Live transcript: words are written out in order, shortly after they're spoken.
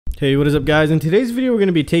Hey, what is up guys? In today's video we're going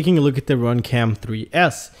to be taking a look at the Runcam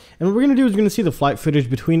 3S, and what we're going to do is we're going to see the flight footage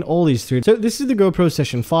between all these three. So this is the GoPro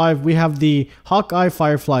Session 5, we have the Hawkeye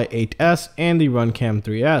Firefly 8S and the Runcam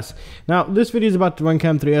 3S. Now this video is about the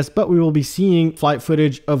Runcam 3S, but we will be seeing flight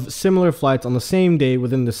footage of similar flights on the same day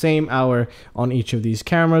within the same hour on each of these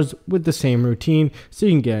cameras with the same routine, so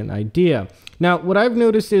you can get an idea. Now, what I've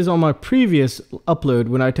noticed is on my previous upload,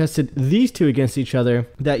 when I tested these two against each other,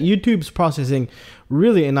 that YouTube's processing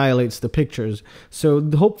really annihilates the pictures. So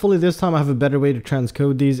hopefully this time I have a better way to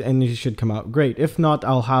transcode these and these should come out great. If not,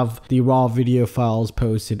 I'll have the raw video files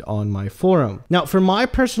posted on my forum. Now, for my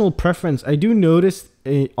personal preference, I do notice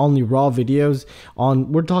on the raw videos,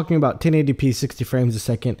 we're talking about 1080p 60 frames a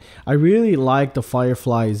second, I really like the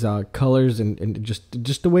Firefly's colors and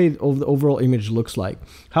just the way the overall image looks like.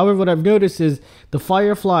 However, what I've noticed is the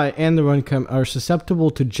Firefly and the Runcam are susceptible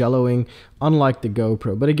to jelloing, unlike the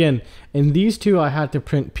GoPro. But again, in these two I had to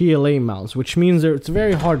print PLA mounts, which means that it's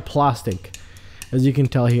very hard plastic, as you can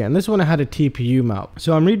tell here. And this one I had a TPU mount.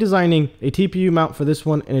 So I'm redesigning a TPU mount for this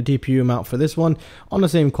one and a TPU mount for this one on the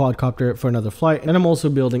same quadcopter for another flight. And I'm also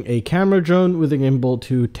building a camera drone with a gimbal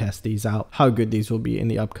to test these out, how good these will be in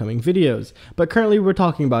the upcoming videos. But currently we're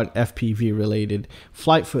talking about FPV related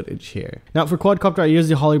flight footage here. Now for quadcopter, I used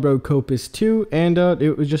the Quadcopter Kopis 2, and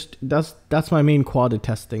it was just, that's my main quad to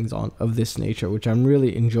test things on of this nature, which I'm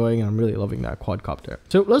really enjoying, and I'm really loving that quadcopter.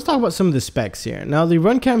 So let's talk about some of the specs here. Now the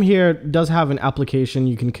Runcam here does have an application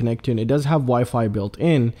you can connect to, and it does have Wi-Fi built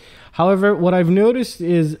in. However, what I've noticed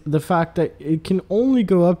is the fact that it can only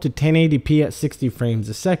go up to 1080p at 60 frames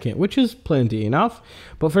a second, which is plenty enough.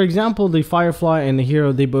 But for example, the Firefly and the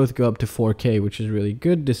Hero, they both go up to 4K, which is really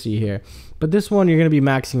good to see here. But this one, you're going to be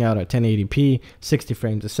maxing out at 1080p, 60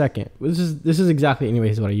 frames a second. This is exactly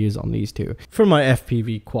anyways what I use on these two for my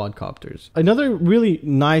FPV quadcopters. Another really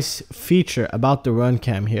nice feature about the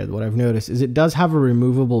Runcam here, what I've noticed, is it does have a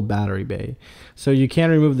removable battery bay. So you can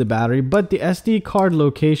remove the battery, but the SD card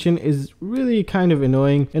location is really kind of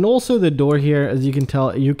annoying. And also the door here, as you can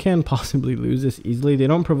tell, you can possibly lose this easily. They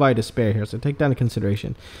don't provide a spare here, so take that into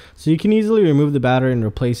consideration. So you can easily remove the battery and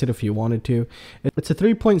replace it if you wanted to. It's a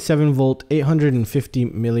 3.7 volt 850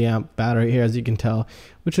 milliamp battery here, as you can tell,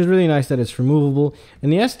 which is really nice that it's removable.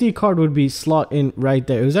 And the SD card would be slot in right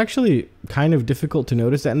there. It was actually kind of difficult to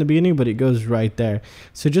notice that in the beginning, but it goes right there.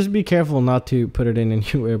 So just be careful not to put it in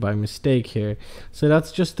anywhere by mistake here. So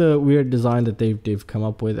that's just a weird design that they've come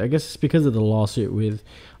up with. I guess it's because of the lawsuit with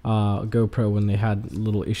GoPro when they had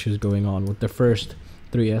little issues going on with the first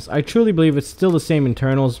 3S. I truly believe it's still the same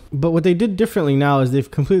internals, but what they did differently now is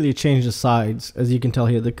they've completely changed the sides. As you can tell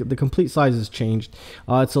here, the complete size has changed.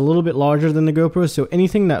 It's a little bit larger than the GoPro, so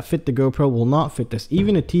anything that fit the GoPro will not fit this.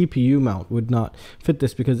 Even a TPU mount would not fit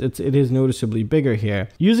this because it is noticeably bigger here.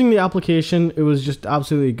 Using the application, it was just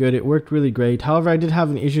absolutely good. It worked really great. However, I did have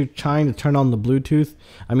an issue trying to turn on the Bluetooth,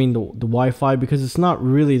 I mean the Wi-Fi, because it's not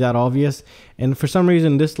really that obvious. And for some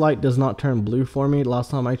reason, this light does not turn blue for me.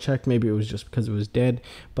 Last time I checked, maybe it was just because it was dead,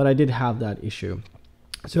 but I did have that issue.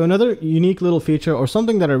 So another unique little feature, or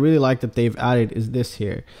something that I really like that they've added, is this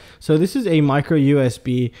here. So this is a micro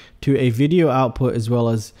USB to a video output, as well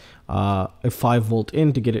as a 5 volt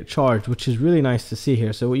in to get it charged, which is really nice to see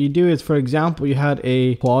here. So what you do is, for example, you had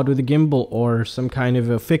a quad with a gimbal or some kind of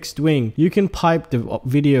a fixed wing, you can pipe the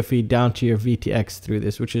video feed down to your VTX through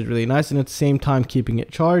this, which is really nice, and at the same time keeping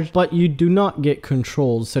it charged. But you do not get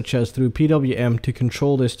controls such as through PWM to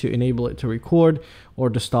control this to enable it to record or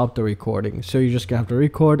to stop the recording. So you're just gonna have to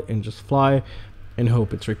record and just fly and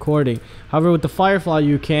hope it's recording. However, with the Firefly,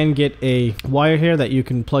 you can get a wire here that you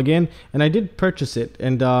can plug in, and I did purchase it,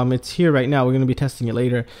 and it's here right now. We're going to be testing it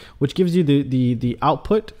later, which gives you the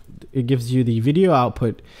output. It gives you the video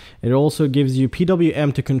output. It also gives you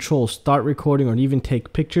PWM to control start recording or even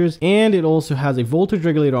take pictures, and it also has a voltage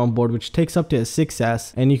regulator on board, which takes up to a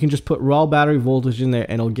 6S, and you can just put raw battery voltage in there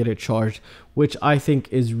and it'll get it charged, which I think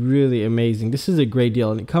is really amazing. This is a great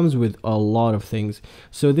deal, and it comes with a lot of things.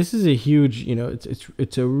 So this is a huge, you know,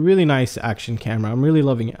 it's a really nice action camera. I'm really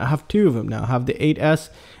loving it. I have two of them now. I have the 8S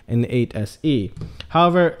and the 8SE.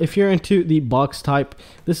 However, if you're into the box type,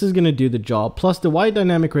 this is going to do the job. Plus the wide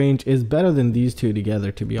dynamic range is better than these two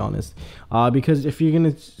together, to be honest, because if you're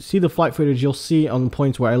going to see the flight footage, you'll see on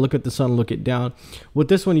points where I look at the sun, look it down. With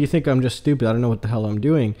this one, you think I'm just stupid, I don't know what the hell I'm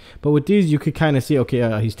doing, but with these you could kind of see,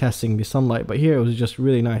 okay, he's testing the sunlight. But here it was just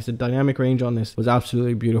really nice. The dynamic range on this was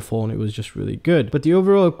absolutely beautiful, and it was just really good. But the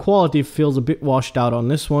overall quality feels a bit washed out on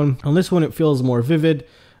this one. On this one, it feels more vivid,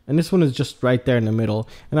 and this one is just right there in the middle.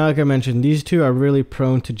 And like I mentioned, these two are really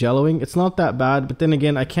prone to jelloing. It's not that bad, but then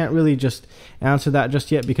again, I can't really just answer that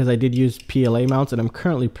just yet because I did use PLA mounts, and I'm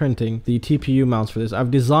currently printing the TPU mounts for this.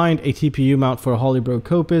 I've designed a TPU mount for a Holybro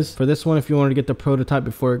Kopis. For this one, if you wanted to get the prototype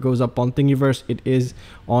before it goes up on Thingiverse, it is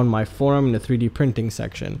on my forum in the 3D printing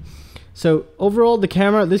section. So overall, this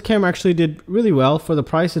camera actually did really well for the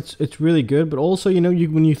price. It's really good, but also, you know,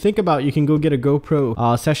 when you think about, you can go get a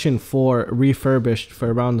GoPro Session 4 refurbished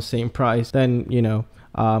for around the same price, then, you know,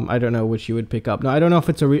 I don't know which you would pick up. Now, I don't know if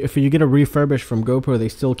if you get a refurbished from GoPro, they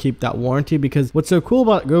still keep that warranty, because what's so cool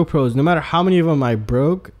about GoPro is no matter how many of them I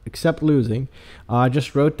broke, except losing, I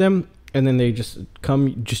just wrote them, and then they just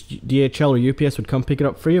come, just DHL or UPS would come pick it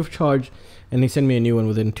up free of charge, and they send me a new one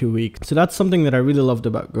within 2 weeks. So that's something that I really loved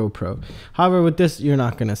about GoPro. However, with this, you're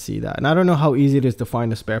not gonna see that. And I don't know how easy it is to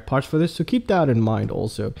find the spare parts for this, so keep that in mind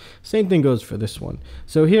also. Same thing goes for this one.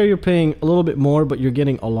 So here you're paying a little bit more, but you're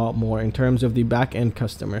getting a lot more in terms of the back-end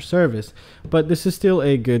customer service. But this is still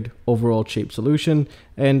a good overall cheap solution.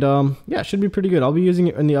 And yeah, it should be pretty good. I'll be using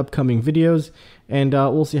it in the upcoming videos, and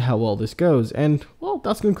we'll see how well this goes. And well,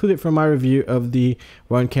 that's concluded for my review of the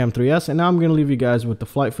Runcam 3S. And now I'm gonna leave you guys with the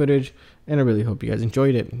flight footage, and I really hope you guys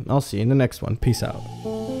enjoyed it. I'll see you in the next one. Peace out.